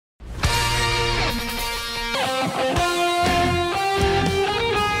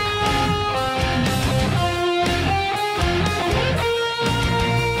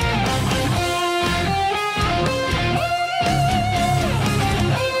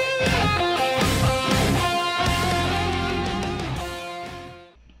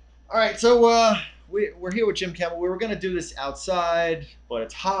so we're here with Jim Campbell. We were gonna do this outside, but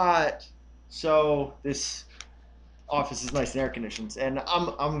it's hot. So this office is nice and air conditioned, and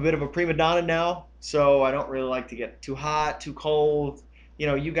I'm a bit of a prima donna now, so I don't really like to get too hot, too cold.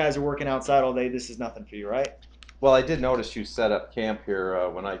 You guys are working outside all day. This is nothing for you, right? Well, I did notice you set up camp here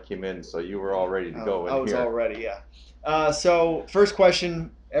when I came in, so you were all ready to go I in was all here. ready, yeah. So first question,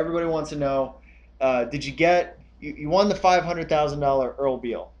 everybody wants to know: Did you get you won the $500,000 Earl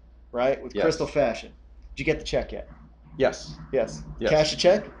Beal, right, with Crystal Yes. Fashion? Did you get the check yet? Yes. Yes. Cash Yes. a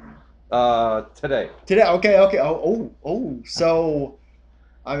check? Today. Today, okay, okay. So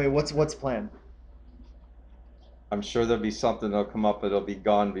I mean, what's the plan? I'm sure there'll be something that'll come up that'll be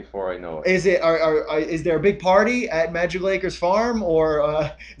gone before I know it. Is it is there a big party at Magic Lakers Farm, or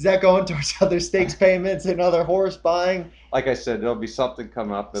is that going towards other stakes payments and other horse buying? Like I said, there'll be something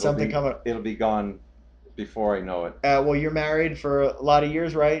come up. It'll Something be coming. it'll be gone before I know it. Well, you're married for a lot of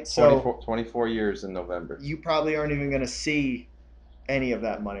years, right? So 24 years in November. you probably aren't even going to see any of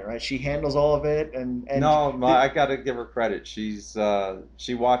that money, right? She handles all of it, and No, I gotta give her credit. She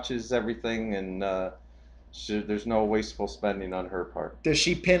watches everything, and there's no wasteful spending on her part. does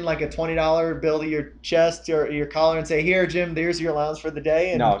she pin like a $20 bill to your chest or your collar and say, "Here, Jim, there's your allowance for the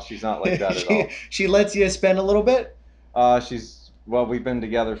day," and No, she's not like that at she all. she lets you spend a little bit? Well, we've been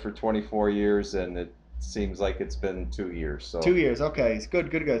together for 24 years, and it seems like it's been 2 years. So 2 years, okay, it's good,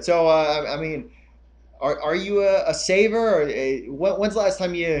 good, good. So I mean, are you a saver, or when's the last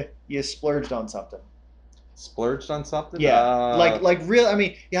time you splurged on something? splurged on something. Yeah, like real. I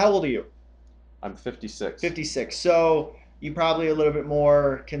mean, yeah, how old are you? I'm 56. 56. So you probably a little bit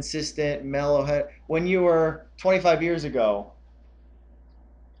more consistent, mellow head. When you were 25 years ago,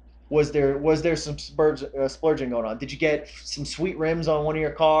 was there some splurging going on? Did you get some sweet rims on one of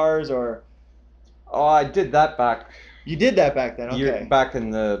your cars, or Oh, I did that you did that back then? Okay, back in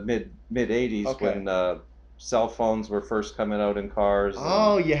the mid 80s okay. when cell phones were first coming out in cars,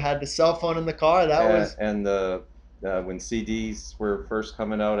 Oh, you had the cell phone in the car. That was and the when CDs were first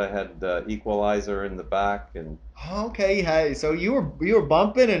coming out, I had the equalizer in the back, and okay. Hey, so you were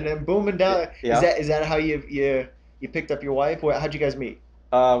bumping and booming down. Is yeah. that how you picked up your wife? How'd you guys meet?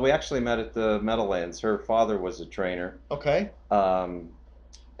 We actually met at the Meadowlands. Her father was a trainer. Okay. Um,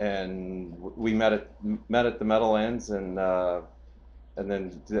 and we met at the Meadowlands, and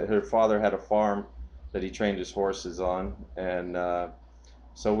then her father had a farm that he trained his horses on, and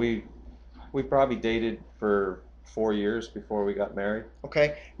so we probably dated for 4 years before we got married.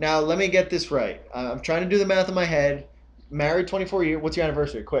 Okay. Now let me get this right. I'm trying to do the math in my head. Married 24 years. What's your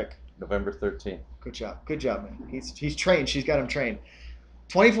anniversary? Quick. November 13th. Good job. Good job, man. He's trained. She's got him trained.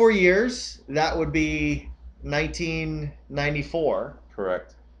 24 years. That would be 1994.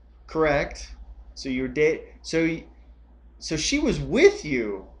 Correct. Correct. So you were date. So she was with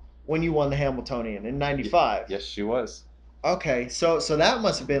you when you won the Hambletonian in '95. Yes, she was. Okay. So that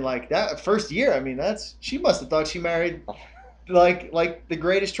must have been like that first year. I mean, that's she must have thought she married like the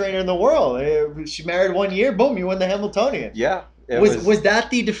greatest trainer in the world. She married 1 year, boom, you win the Hamiltonian. Yeah, it Was was. that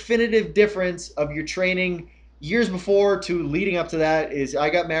the definitive difference of your training years before to leading up to that? Is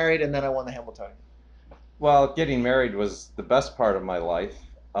I got married and then I won the Hamiltonian. Well, getting married was the best part of my life,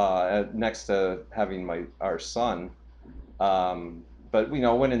 next to having my our son. But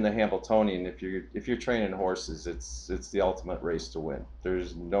winning the Hambletonian, if you're training horses, it's the ultimate race to win.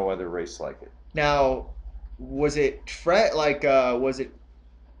 There's no other race like it. Now, was it was it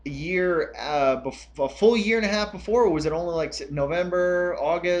a full year and a half before, or was it only like November,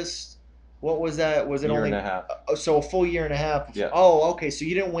 August? What was that? Was it Year and only a half. so a full year and a half? Yeah. Oh, okay. So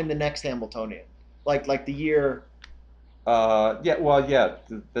you didn't win the next Hambletonian, like the year Yeah. Well, yeah.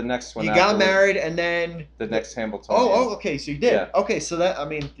 The next one you got afterward, married, and then the next Hambletonian. oh, okay. So you did. Yeah. Okay, so that I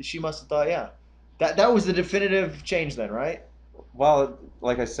mean, she must have thought, yeah, that was the definitive change then, right? Well,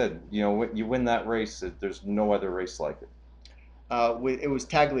 like I said, when you win that race, there's no other race like it. It was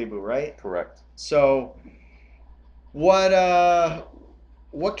Tagliabue, right? Correct. So what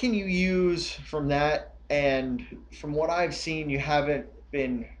what can you use from that? And from what I've seen, you haven't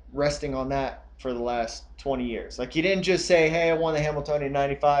been resting on that for the last 20 years. Like you didn't just say, "Hey, I won the Hamiltonian in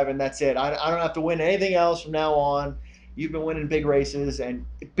 '95, and that's it. I don't have to win anything else from now on." You've been winning big races and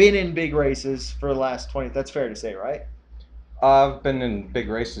been in big races for the last 20. That's fair to say, right? I've been in big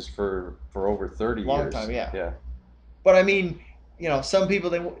races for over 30 Long time, years. yeah. Yeah. But I mean, some people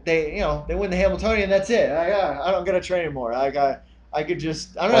they win the Hamiltonian. That's it. I don't got to train anymore. I could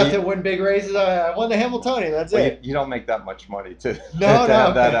just I don't Well, have to win big races. I won the Hamiltonian. That's well, you, it. you don't make that much money to No, to no,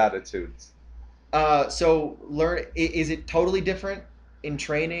 have that okay. attitude. So is it totally different in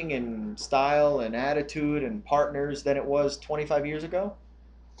training and style and attitude and partners than it was 25 years ago?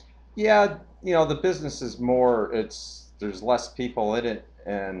 Yeah, the business is more, there's less people in it,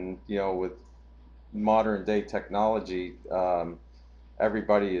 and with modern day technology,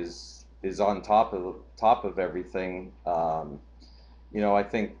 everybody is on top of everything. I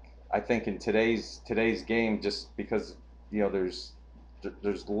think in today's game, just because there's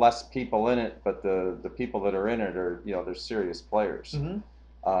less people in it, but the people that are in it are they're serious players. Hmm.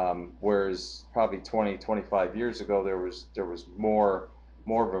 Whereas probably 20, 25 years ago, there was more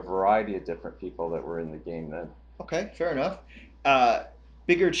of a variety of different people that were in the game then. Okay, fair enough. Uh,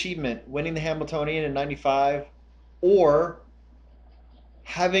 Bigger achievement, winning the Hambletonian in '95, or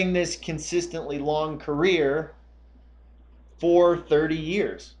having this consistently long career for 30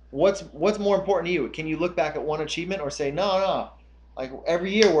 years. What's more important to you? Can you look back at one achievement or say, no, no, like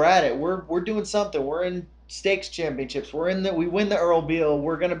every year we're at it. We're doing something. We're in stakes championships. We win the Earl Beal.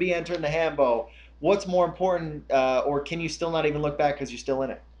 We're going to be entering the Hambo. What's more important, or can you still not even look back because you're still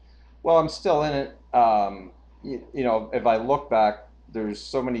in it? Well, I'm still in it. If I look back, there's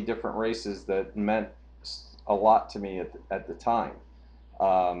so many different races that meant a lot to me at the time.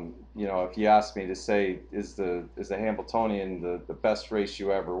 If you ask me to say, is the Hambletonian the best race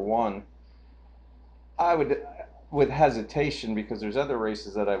you ever won, I would, with hesitation, because there's other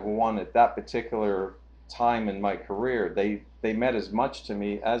races that I've won at that particular time in my career. They meant as much to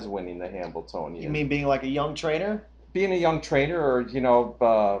me as winning the You Hambletonian. mean being like a young trainer? Being a young trainer, or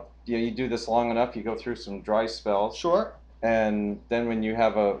you do this long enough, you go through some dry spells, Sure. and then when you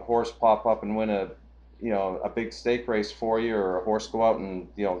have a horse pop up and win a big stake race for you, or a horse go out and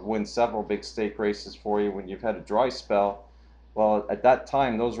win several big stake races for you when you've had a dry spell. Well, at that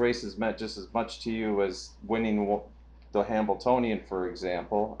time, those races meant just as much to you as winning the Hambletonian, for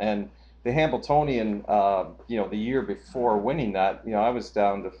example. And the Hambletonian, the year before winning that, I was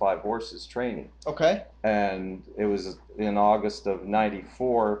down to 5 horses training, Okay. and it was in August of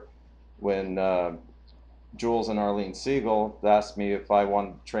 '94 when Jules and Arlene Siegel asked me if I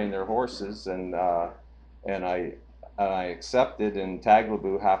wanted to train their horses, and I accepted. And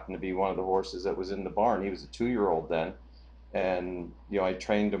Taglaboo happened to be one of the horses that was in the barn. He was a 2-year-old then, and I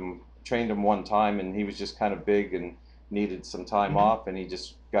trained him one time, and he was just kind of big and needed some time Hmm. off, and he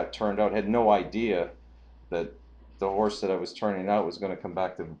just got turned out. Had no idea that the horse that I was turning out was going to come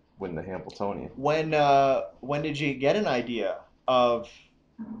back to win the Hambletonian. When did you get an idea of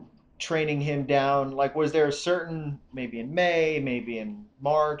training him down? Like, was there a certain, maybe in May, maybe in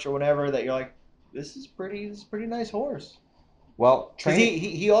March or whatever, that you're like, this is a pretty nice horse? Well, Because training.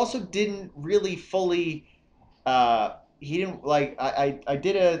 he also didn't really fully, he didn't like, I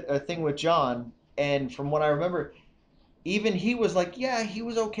did a thing with John, and from what I remember, even he was like, yeah, he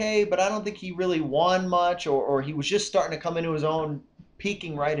was okay, but I don't think he really won much, or he was just starting to come into his own,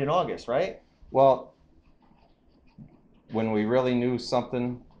 peaking right in August, right? Well, when we really knew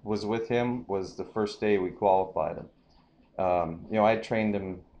something was with him was the first day we qualified him. I trained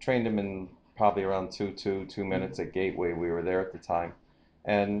him in probably around 2 minutes at Gateway. We were there at the time,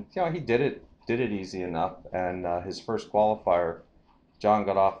 and he did it easy enough. And his first qualifier, John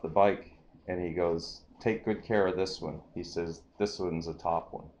got off the bike, and he goes, "Take good care of this one." He says, "This one's a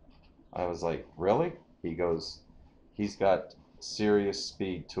top one." I was like, "Really?" He goes, "He's got serious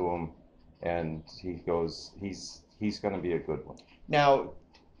speed to him, and he goes, he's going to be a good one." Now,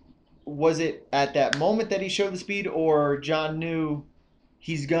 was it at that moment that he showed the speed, or John knew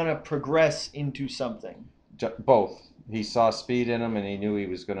he's gonna progress into something? Both. He saw speed in him, and he knew he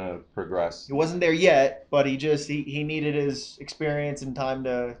was going to He progress. wasn't there yet, but he needed his experience and time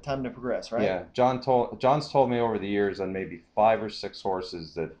to progress, right? Yeah, John's told me over the years on maybe 5 or 6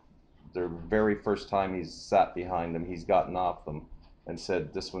 horses that their very first time he's sat behind them, he's gotten off them and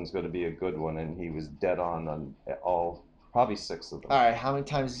said this one's going to be a good one, and he was dead on all, probably 6 of them. All right, how many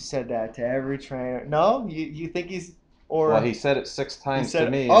times you said that to every trainer? No, you think he's, Well, or he said it six he times to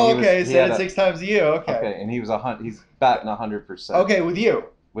said, me, and oh, he okay, was he he said had it a 6 times to you. Okay, okay, and he's batting 100% okay, with you,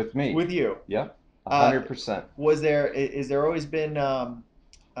 with me. with you. Yep, a Uh, hundred percent. is there always been uh,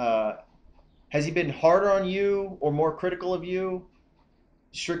 has he been harder on you or more critical of you,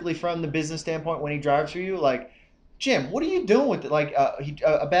 strictly from the business standpoint, when he drives for you? Like, Jim, what are you doing with it? Like,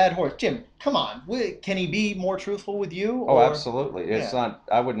 a bad horse. Jim, come on. Can he be more truthful with you, Oh, or absolutely. It's yeah? not.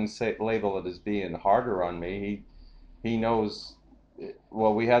 I wouldn't say label it as being harder on me. He knows.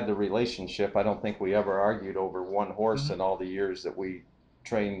 Well, we had the relationship. I don't think we ever argued over one horse Hmm. in all the years that we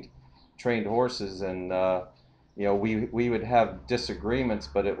trained trained horses, and we would have disagreements,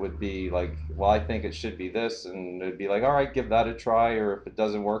 but it would be like, well, I think it should be this, and it'd be like, all right, give that a try, or if it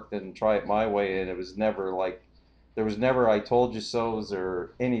doesn't work, then try it my way. And it was never like, there was never "I told you so's"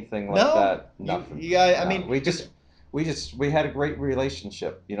 or anything like No, that. Nothing. yeah. I No, mean, we because just we had a great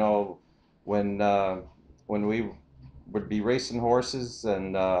relationship. You know, when uh, when we would be racing horses,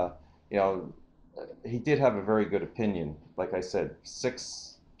 and you know, he did have a very good opinion. Like I said,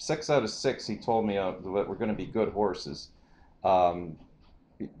 six out of six, he told me that we're going to be good horses. Um,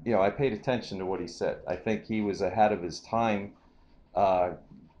 you know, I paid attention to what he said. I think he was ahead of his time. Uh,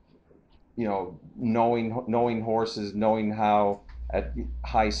 you know, knowing horses, knowing how at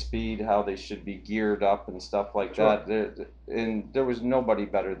high speed how they should be geared up and stuff like Sure. that. And there was nobody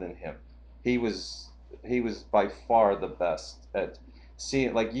better than him. He was he was by far the best at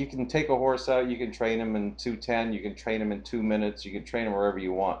seeing. Like, you can take a horse out, you can train him in 2:10, you can train him in 2 minutes, you can train him wherever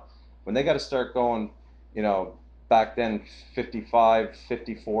you want. When they got to start going, you know, back then 55,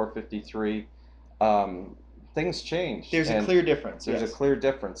 54, 53. Um, Things change, There's a and clear difference. there's a Yes. clear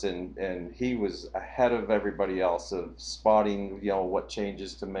difference, and he was ahead of everybody else of spotting, you know, what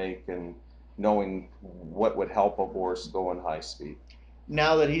changes to make and knowing what would help a horse go in high speed.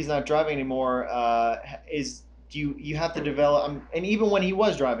 Now that he's not driving anymore, is do you have to develop? And even when he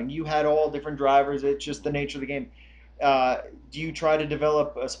was driving, you had all different drivers. It's just the nature of the game. Uh, do you try to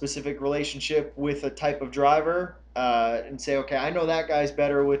develop a specific relationship with a type of driver and say, okay, I know that guy's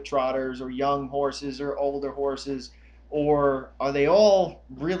better with trotters or young horses or older horses, or are they all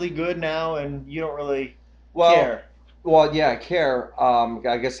really good now and you don't really Well, care? yeah, I care.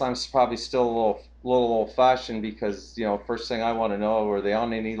 I guess I'm probably still little old fashioned, because you know, first thing I want to know, are they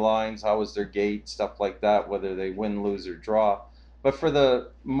on any lines? How was their gait? Stuff like that. Whether they win, lose, or draw. But for the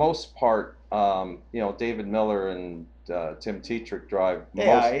most part, you know, David Miller and Tim Tetrick drive Hey,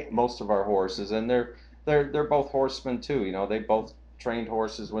 I most of our horses, and they're both horsemen too. You know, they both trained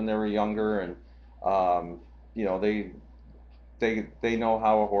horses when they were younger, and um, you know, they know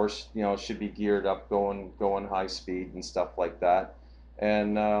how a horse, you know, should be geared up going high speed and stuff like that. And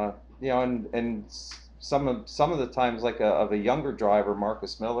you know, and some of the times, like of a younger driver,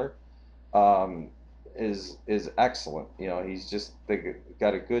 Marcus Miller, um, is excellent. You know, he's just they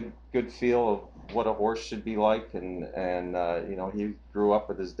got a good feel of what a horse should be like, and you know, he grew up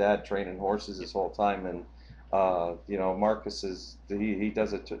with his dad training horses his whole time, and you know, Marcus is he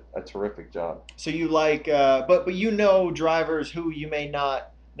does a terrific job. So you like, but you know drivers who you may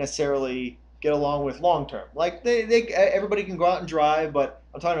not necessarily get along with long term. Like they everybody can go out and drive, but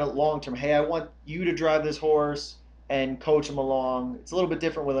I'm talking about long term. Hey, I want you to drive this horse and coach them along. It's a little bit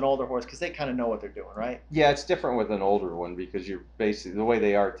different with an older horse because they kind of know what they're doing, right? Yeah, it's different with an older one, because you're basically, the way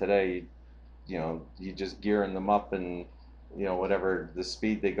they are today, you know, you just gearing them up, and you know, whatever the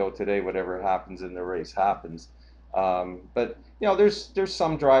speed they go today, whatever happens in the race happens. But you know, there's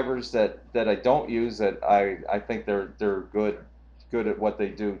some drivers that I don't use, that I think they're good at what they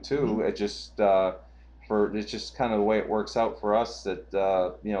do Mm-hmm. too. It just for it's just kind of the way it works out for us,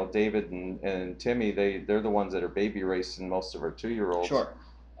 that you know, David and Timmy, they're the ones that are baby racing most of our 2-year-olds. Sure.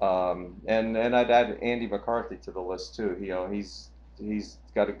 And I'd add Andy McCarthy to the list too. You know, he's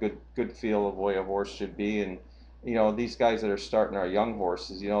got a good feel of the way a horse should be, and you know, these guys that are starting our young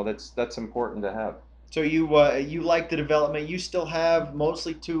horses, you know, that's important to have. So you like the development. You still have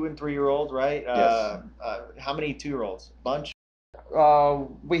mostly 2 and 3 year olds, right? Yes. How many 2 year olds? Bunch.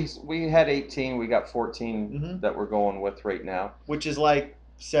 We had 18. We got 14 Mm-hmm. that we're going with right now. Which is like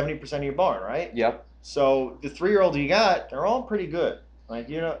 70% of your barn, right? Yep. So the 3 year olds you got, they're all pretty good. Like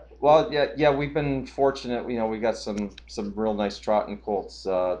you know, Well, yeah, we've been fortunate. You know, we got some real nice trotting colts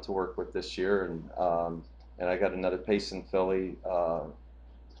to work with this year, and I got another Payson filly,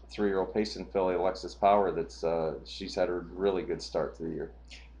 3-year-old Payson filly, Alexis Power. That's she's had a really good start to the year.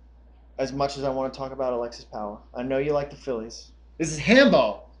 as much as I want to talk about Alexis Power, I know you like the Phillies. This is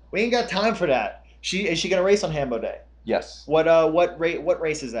Hambo. We ain't got time for that. She gonna race on Hambo Day. Yes, What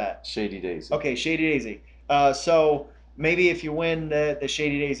race is that? Shady Daisy. Okay, Shady Daisy. So maybe if you win the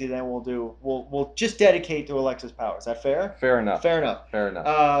Shady Daisy, then we'll just dedicate to Alexis Power. Is that fair? Fair enough. Fair enough. Fair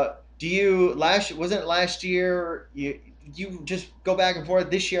enough. Do you last wasn't it last year you just go back and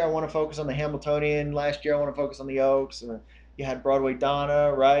forth? This year I want to focus on the Hambletonian. Last year I want to focus on the Oaks. And you had Broadway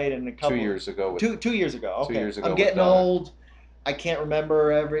Donna, right? And a two couple years ago with 2 years ago. two Okay, years I'm ago with getting Donna. old. I can't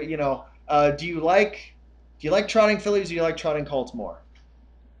remember every. Do you like trotting fillies? Or do you like trotting colts more?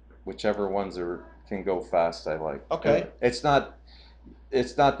 Whichever ones are can go fast, I like. Okay. It's not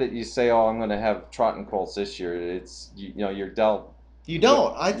that you say, "Oh, I'm going to have trotting colts this year." It's you know, you're dealt. You What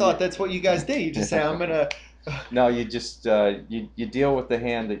don't. I thought you, that's what you guys did. You just say, I'm gonna. no, you just you deal with the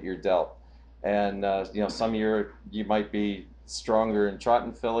hand that you're dealt, and you know, some year you might be stronger in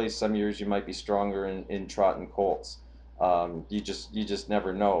trotting fillies, some years you might be stronger in trotting colts. You just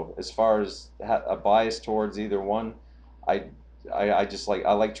never know. As far as a bias towards either one, I I just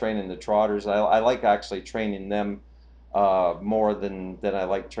I like training the trotters. I like actually training them more than I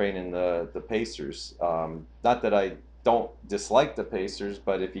like training the pacers. Not that I don't dislike the pacers,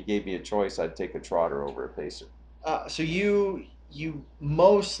 but if you gave me a choice, I'd take a trotter over a pacer. So you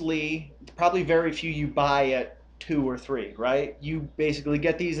mostly, probably very few you buy at 2 or 3, right? You basically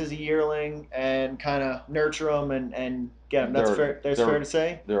get these as a yearling and kind of nurture them and get them. That's They're fair. That's fair they're to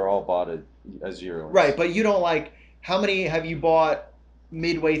say. they're all bought as Right, yearlings. but you don't like, how many have you bought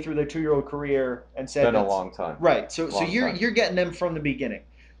midway through their 2-year-old career and said Been a that's long time, right? So long you're time. you're getting them from the beginning.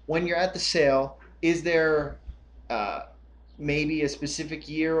 When you're at the sale, is there uh, maybe a specific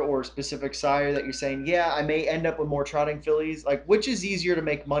year or a specific sire that you're saying, yeah, I may end up with more trotting fillies? Like, which is easier to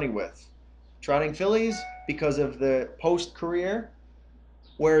make money with? Trotting fillies because of the post career,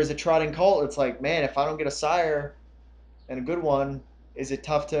 whereas a trotting colt, it's like, man, if I don't get a sire and a good one, is it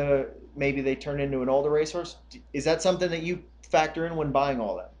tough to, maybe they turn into an older racehorse? Is that something that you factor in when buying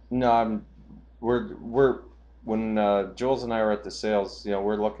all that? No, we're when Jules and I are at the sales,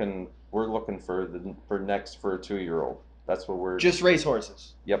 we're looking for next for a 2-year-old. That's what we're. Just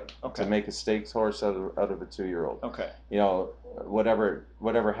racehorses. Yep, to Okay. make a stakes horse out of a 2-year-old. Okay. You know, whatever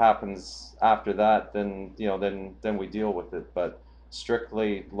happens after that, then we deal with it. But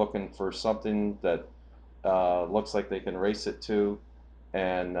strictly looking for something that looks like they can race it too,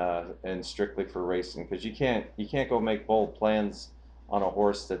 and strictly for racing, because you can't go make bold plans on a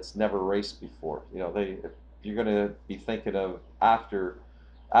horse that's never raced before. If you're gonna be thinking of after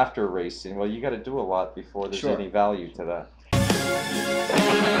racing, well, you got to do a lot before there's Sure. any value to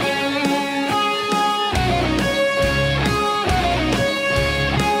that.